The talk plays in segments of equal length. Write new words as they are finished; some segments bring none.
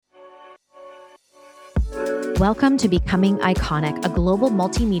Welcome to Becoming Iconic, a global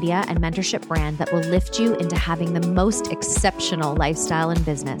multimedia and mentorship brand that will lift you into having the most exceptional lifestyle and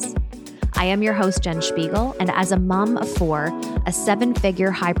business. I am your host, Jen Spiegel, and as a mom of four, a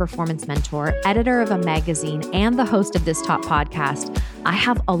seven-figure high-performance mentor, editor of a magazine, and the host of this top podcast, I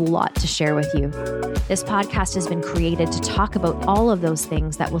have a lot to share with you. This podcast has been created to talk about all of those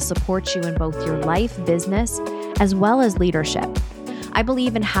things that will support you in both your life, business, as well as leadership. I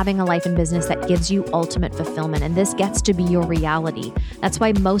believe in having a life and business that gives you ultimate fulfillment, and this gets to be your reality. That's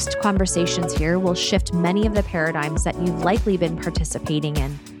why most conversations here will shift many of the paradigms that you've likely been participating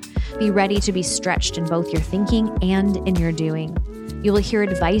in. Be ready to be stretched in both your thinking and in your doing. You will hear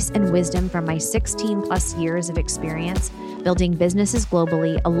advice and wisdom from my 16 plus years of experience building businesses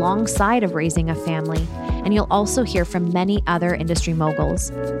globally alongside of raising a family, and you'll also hear from many other industry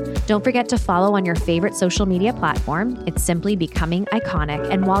moguls. Don't forget to follow on your favorite social media platform. It's simply Becoming Iconic,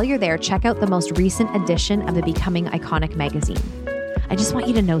 and while you're there, check out the most recent edition of the Becoming Iconic magazine. I just want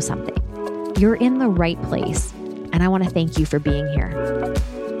you to know something. You're in the right place, and I want to thank you for being here.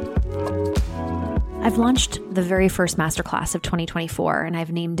 I've launched the very first masterclass of 2024, and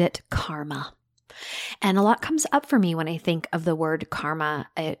I've named it Karma. And a lot comes up for me when I think of the word karma.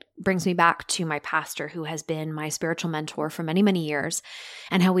 It brings me back to my pastor, who has been my spiritual mentor for many, many years,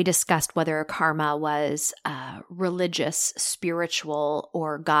 and how we discussed whether karma was a religious, spiritual,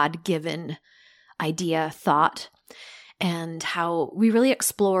 or God-given idea, thought, and how we really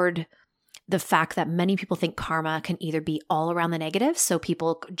explored the fact that many people think karma can either be all around the negative. So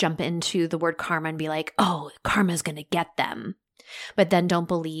people jump into the word karma and be like, oh, karma is going to get them. But then don't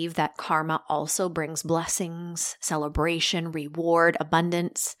believe that karma also brings blessings, celebration, reward,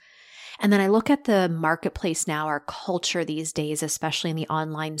 abundance. And then I look at the marketplace now, our culture these days, especially in the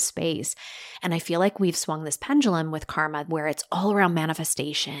online space, and I feel like we've swung this pendulum with karma where it's all around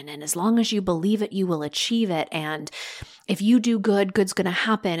manifestation. And as long as you believe it, you will achieve it. And if you do good, good's going to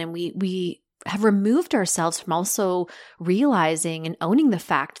happen. And we have removed ourselves from also realizing and owning the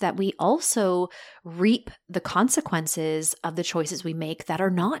fact that we also reap the consequences of the choices we make that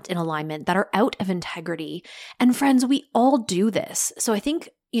are not in alignment, that are out of integrity. And friends, we all do this. So I think,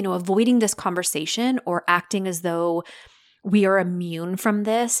 avoiding this conversation or acting as though we are immune from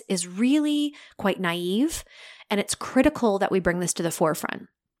this is really quite naive. And it's critical that we bring this to the forefront.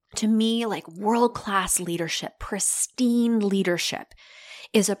 To me, like world-class leadership, pristine leadership,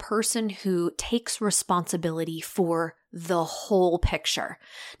 is a person who takes responsibility for the whole picture,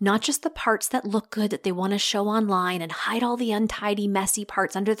 not just the parts that look good that they want to show online and hide all the untidy, messy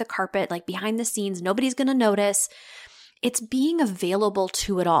parts under the carpet, like behind the scenes, nobody's going to notice. It's being available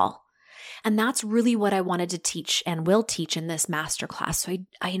to it all. And that's really what I wanted to teach and will teach in this masterclass. So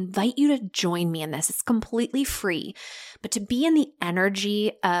I invite you to join me in this. It's completely free, but to be in the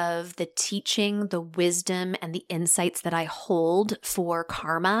energy of the teaching, the wisdom, and the insights that I hold for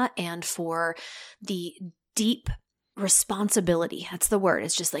karma and for the deep responsibility. That's the word.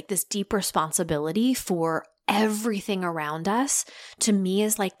 It's just like this deep responsibility for everything around us, to me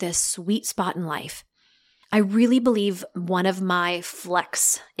is like this sweet spot in life. I really believe one of my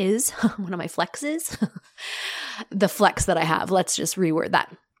flexes, the flex that I have, let's just reword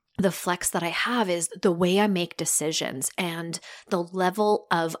that. The flex that I have is the way I make decisions and the level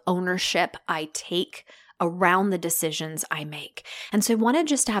of ownership I take around the decisions I make. And so I wanted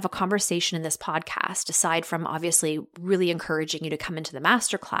just to have a conversation in this podcast, aside from obviously really encouraging you to come into the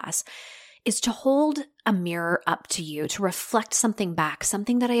masterclass, is to hold a mirror up to you, to reflect something back,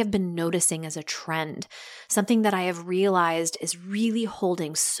 something that I have been noticing as a trend, something that I have realized is really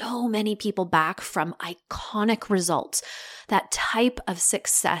holding so many people back from iconic results, that type of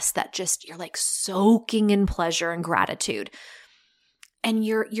success that just you're like soaking in pleasure and gratitude. And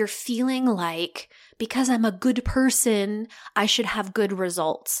you're feeling like, because I'm a good person, I should have good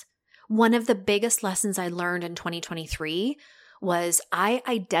results. One of the biggest lessons I learned in 2023 was I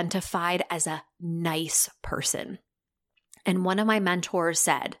identified as a nice person. And one of my mentors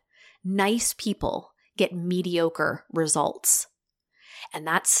said, nice people get mediocre results. And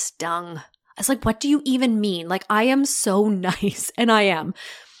that stung. I was like, what do you even mean? Like, I am so nice, and I am.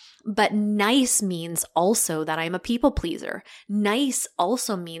 But nice means also that I'm a people pleaser. Nice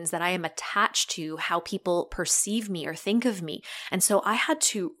also means that I am attached to how people perceive me or think of me. And so I had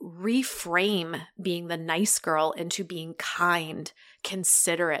to reframe being the nice girl into being kind,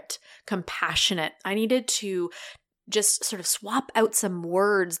 considerate, compassionate. I needed to just sort of swap out some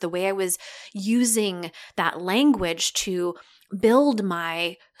words, the way I was using that language to build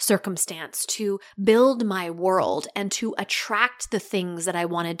my circumstance, to build my world, and to attract the things that I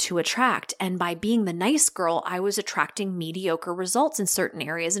wanted to attract. And by being the nice girl, I was attracting mediocre results in certain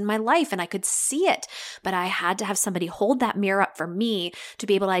areas in my life, and I could see it. But I had to have somebody hold that mirror up for me to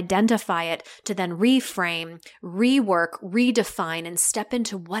be able to identify it, to then reframe, rework, redefine, and step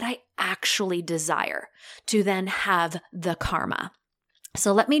into what I actually desire to then have the karma.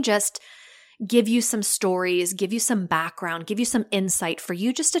 So let me just give you some stories, give you some background, give you some insight for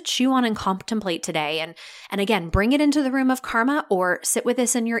you just to chew on and contemplate today. And again, bring it into the room of karma, or sit with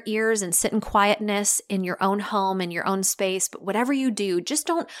this in your ears and sit in quietness in your own home, in your own space. But whatever you do, just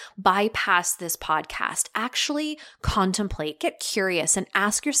don't bypass this podcast. Actually contemplate, get curious, and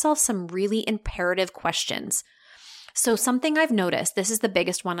ask yourself some really imperative questions. So something I've noticed, this is the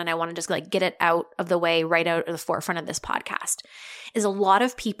biggest one, and I want to just get it out of the way, right out of the forefront of this podcast, is a lot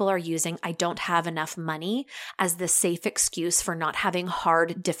of people are using "I don't have enough money" as the safe excuse for not having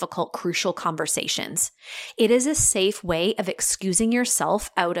hard, difficult, crucial conversations. It is a safe way of excusing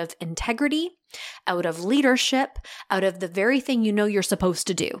yourself out of integrity, out of leadership, out of the very thing you know you're supposed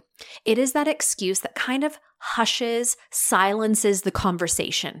to do. It is that excuse that kind of hushes, silences the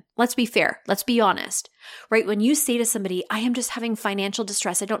conversation. Let's be fair. Let's be honest, right? When you say to somebody, "I am just having financial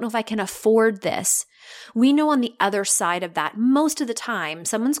distress. I don't know if I can afford this." We know on the other side of that, most of the time,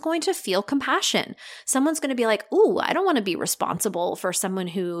 someone's going to feel compassion. Someone's going to be like, "Ooh, I don't want to be responsible for someone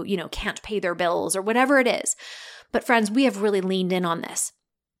who, can't pay their bills," or whatever it is. But friends, we have really leaned in on this.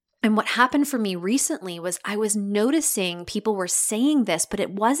 And what happened for me recently was I was noticing people were saying this, but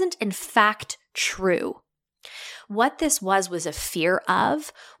it wasn't in fact true. What this was a fear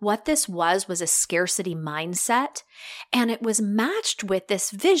of, what this was a scarcity mindset, and it was matched with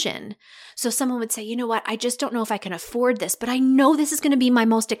this vision. So someone would say, "You know what, I just don't know if I can afford this, but I know this is going to be my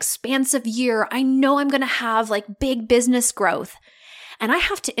most expansive year. I know I'm going to have big business growth." And I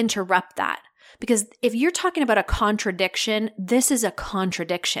have to interrupt that. Because if you're talking about a contradiction, this is a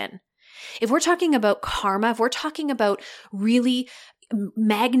contradiction. If we're talking about karma, if we're talking about really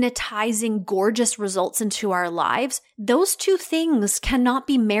magnetizing gorgeous results into our lives, those two things cannot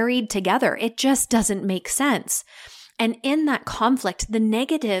be married together. It just doesn't make sense. And in that conflict, the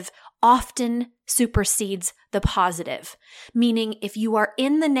negative often supersedes the positive. Meaning, if you are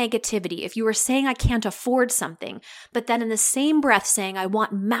in the negativity, if you are saying "I can't afford something," but then in the same breath saying "I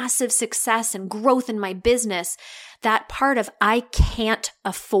want massive success and growth in my business," that part of "I can't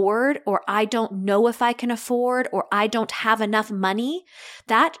afford," or "I don't know if I can afford," or "I don't have enough money,"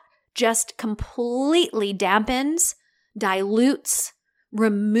 that just completely dampens, dilutes,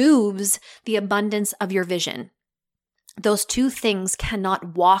 removes the abundance of your vision. Those two things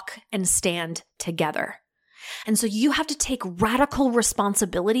cannot walk and stand together. And so you have to take radical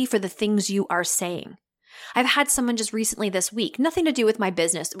responsibility for the things you are saying. I've had someone just recently this week, nothing to do with my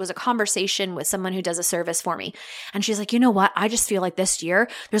business. It was a conversation with someone who does a service for me. And she's like, "You know what? I just feel like this year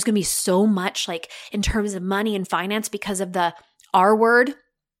there's going to be so much in terms of money and finance because of the R word."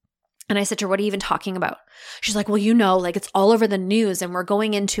 And I said to her, "What are you even talking about?" She's like, "Well, it's all over the news and we're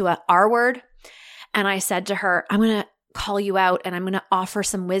going into a R word." And I said to her, "I'm going to call you out and I'm going to offer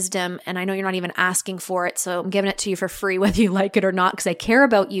some wisdom. And I know you're not even asking for it. So I'm giving it to you for free, whether you like it or not, because I care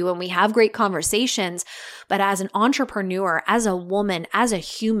about you and we have great conversations. But as an entrepreneur, as a woman, as a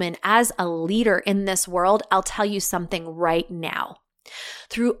human, as a leader in this world, I'll tell you something right now.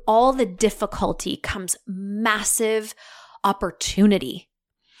 Through all the difficulty comes massive opportunity.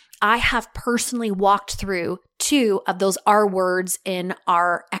 I have personally walked through 2 of those R words in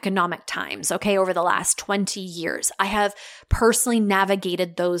our economic times, over, the last 20 years. I have personally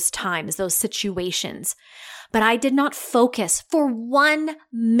navigated those times, those situations. But I did not focus for 1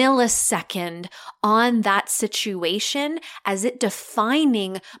 millisecond on that situation as it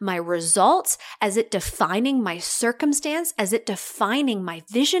defining my results, as it defining my circumstance, as it defining my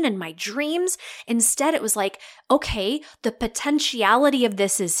vision and my dreams. Instead, it was okay, the potentiality of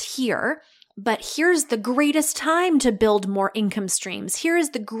this is here, but here's the greatest time to build more income streams. Here is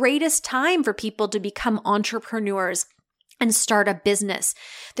the greatest time for people to become entrepreneurs and start a business.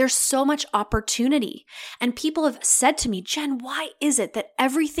 There's so much opportunity. And people have said to me, "Jen, why is it that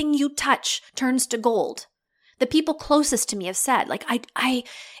everything you touch turns to gold?" The people closest to me have said,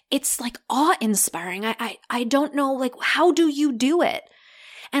 it's awe-inspiring. I don't know, how do you do it?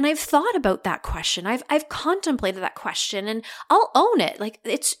 And I've thought about that question. I've contemplated that question, and I'll own it.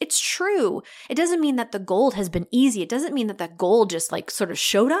 It's true. It doesn't mean that the gold has been easy. It doesn't mean that gold just sort of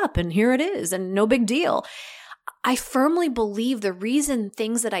showed up and here it is and no big deal. I firmly believe the reason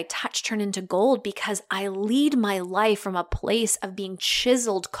things that I touch turn into gold because I lead my life from a place of being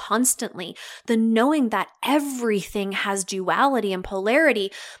chiseled constantly, the knowing that everything has duality and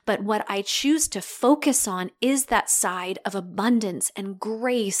polarity, but what I choose to focus on is that side of abundance and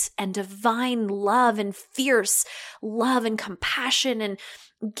grace and divine love and fierce love and compassion and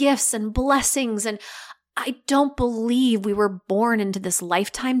gifts and blessings. And I don't believe we were born into this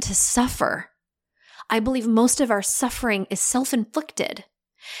lifetime to suffer. I believe most of our suffering is self-inflicted.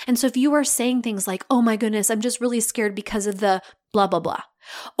 And so if you are saying things like, oh my goodness, I'm just really scared because of the blah, blah, blah,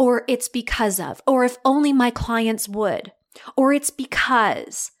 or it's because of, or if only my clients would, or it's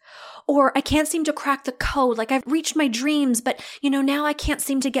because, or I can't seem to crack the code, like I've reached my dreams, but now I can't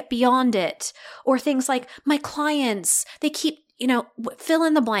seem to get beyond it, or things like my clients, they keep, fill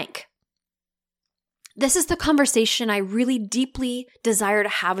in the blank. This is the conversation I really deeply desire to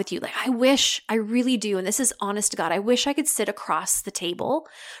have with you. Like, I really do, and this is honest to God, I wish I could sit across the table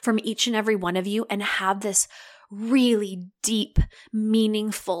from each and every one of you and have this really deep,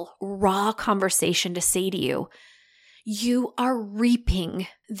 meaningful, raw conversation to say to you. You are reaping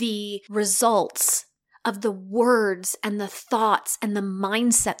the results of the words and the thoughts and the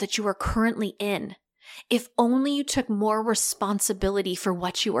mindset that you are currently in. If only you took more responsibility for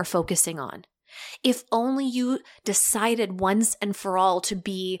what you are focusing on. If only you decided once and for all to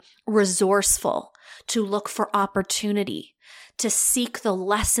be resourceful, to look for opportunity, to seek the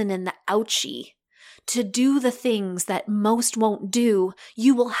lesson in the ouchie, to do the things that most won't do,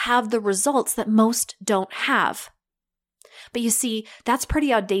 you will have the results that most don't have. But you see, that's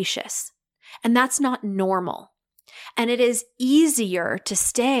pretty audacious, and that's not normal. And it is easier to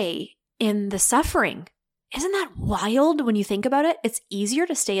stay in the suffering. Isn't that wild when you think about it? It's easier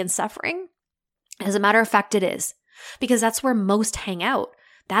to stay in suffering. As a matter of fact, it is, because that's where most hang out.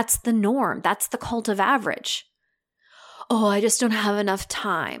 That's the norm. That's the cult of average. Oh, I just don't have enough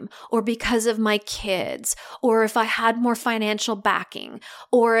time, or because of my kids, or if I had more financial backing,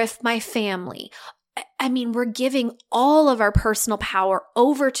 or if my family. I mean, we're giving all of our personal power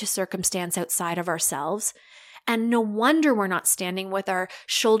over to circumstance outside of ourselves. And no wonder we're not standing with our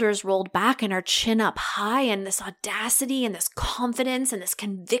shoulders rolled back and our chin up high and this audacity and this confidence and this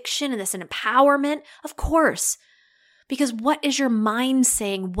conviction and this empowerment. Of course, because what is your mind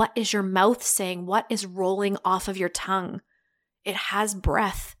saying? What is your mouth saying? What is rolling off of your tongue? It has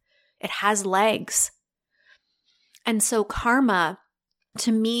breath. It has legs. And so karma,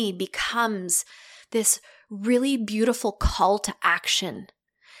 to me, becomes this really beautiful call to action.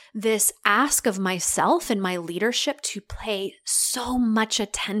 This ask of myself and my leadership to pay so much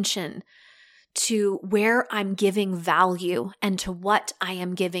attention to where I'm giving value and to what I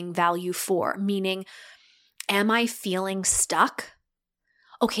am giving value for. Meaning, am I feeling stuck?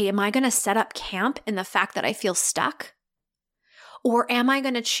 Okay, am I going to set up camp in the fact that I feel stuck? Or am I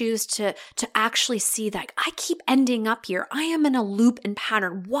going to choose to actually see that I keep ending up here? I am in a loop and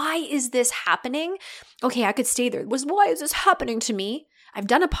pattern. Why is this happening? Okay, I could stay there. Why is this happening to me? I've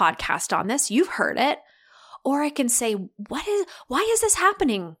done a podcast on this. You've heard it. Or I can say, why is this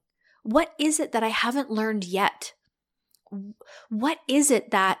happening? What is it that I haven't learned yet? What is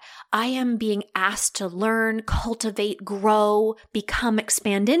it that I am being asked to learn, cultivate, grow, become,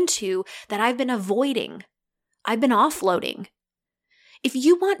 expand into that I've been avoiding? I've been offloading. If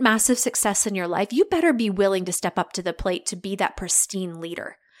you want massive success in your life, you better be willing to step up to the plate to be that pristine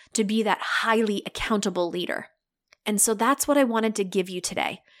leader, to be that highly accountable leader. And so that's what I wanted to give you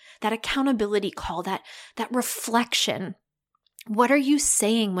today, that accountability call, that reflection. What are you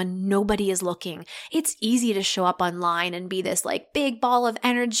saying when nobody is looking? It's easy to show up online and be this like big ball of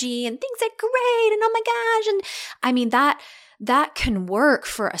energy and things are great and oh my gosh. And I mean, that can work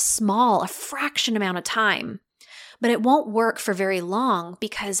for a fraction amount of time. But it won't work for very long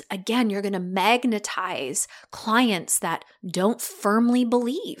because, again, you're going to magnetize clients that don't firmly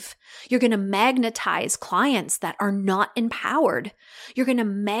believe. You're going to magnetize clients that are not empowered. You're going to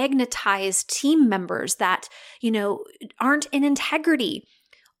magnetize team members that, aren't in integrity.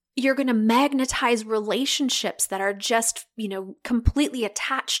 You're going to magnetize relationships that are just, completely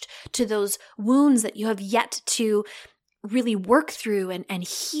attached to those wounds that you have yet to really work through and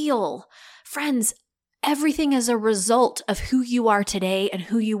heal. Friends, everything is a result of who you are today and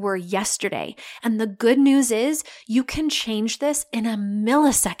who you were yesterday. And the good news is you can change this in a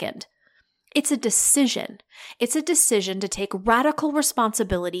millisecond. It's a decision. It's a decision to take radical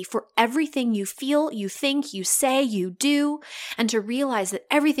responsibility for everything you feel, you think, you say, you do, and to realize that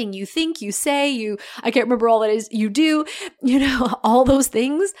everything you think, you say, I can't remember all that is, you do, all those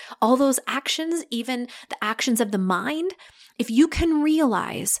things, all those actions, even the actions of the mind. If you can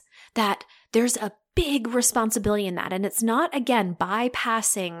realize that there's a big responsibility in that. And it's not, again,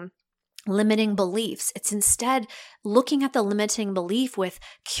 bypassing limiting beliefs. It's instead looking at the limiting belief with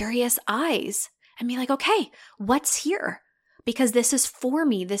curious eyes and be like, okay, what's here? Because this is for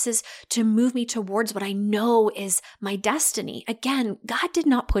me. This is to move me towards what I know is my destiny. Again, God did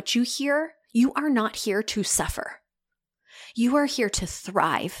not put you here. You are not here to suffer. You are here to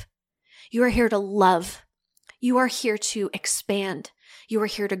thrive. You are here to love. You are here to expand. You are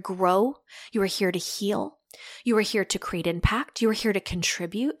here to grow. You are here to heal. You are here to create impact. You are here to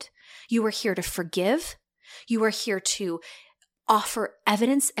contribute. You are here to forgive. You are here to offer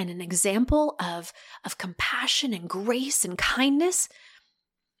evidence and an example of compassion and grace and kindness.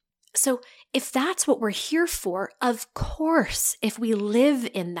 So if that's what we're here for, of course, if we live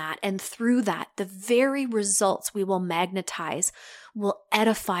in that and through that, the very results we will magnetize will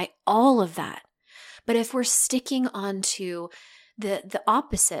edify all of that. But if we're sticking onto the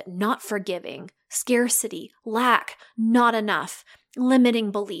opposite, not forgiving, scarcity, lack, not enough,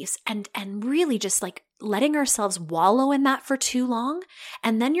 limiting beliefs, and really just like letting ourselves wallow in that for too long,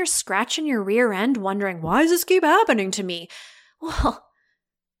 and then you're scratching your rear end wondering, why does this keep happening to me? Well,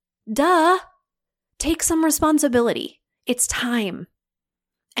 duh, take some responsibility. It's time.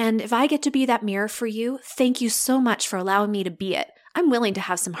 And if I get to be that mirror for you, thank you so much for allowing me to be it. I'm willing to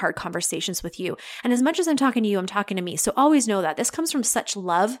have some hard conversations with you. And as much as I'm talking to you, I'm talking to me. So always know that this comes from such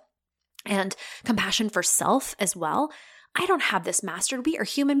love and compassion for self as well. I don't have this mastered. We are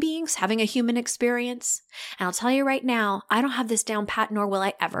human beings having a human experience. And I'll tell you right now, I don't have this down pat, nor will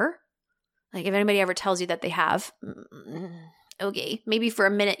I ever. Like if anybody ever tells you that they have, okay, maybe for a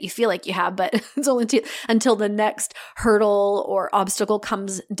minute you feel like you have, but it's only until the next hurdle or obstacle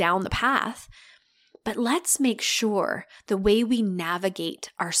comes down the path. But let's make sure the way we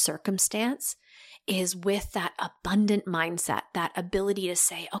navigate our circumstance is with that abundant mindset, that ability to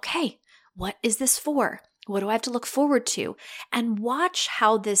say, okay, what is this for? What do I have to look forward to? And watch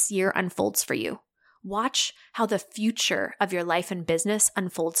how this year unfolds for you. Watch how the future of your life and business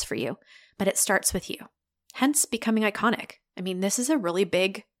unfolds for you. But it starts with you. Hence becoming iconic. I mean, this is a really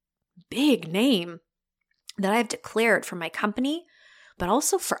big name that I've declared for my company, but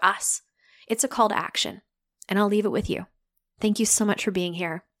also for us. It's a call to action, and I'll leave it with you. Thank you so much for being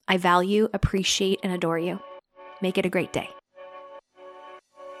here. I value, appreciate, and adore you. Make it a great day.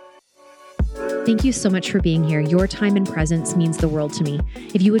 Thank you so much for being here. Your time and presence means the world to me.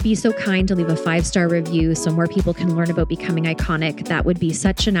 If you would be so kind to leave a 5-star review so more people can learn about becoming iconic, that would be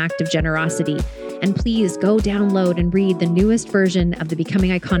such an act of generosity. And please go download and read the newest version of the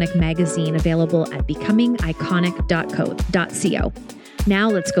Becoming Iconic magazine available at becomingiconic.co. Now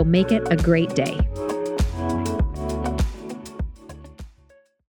let's go make it a great day.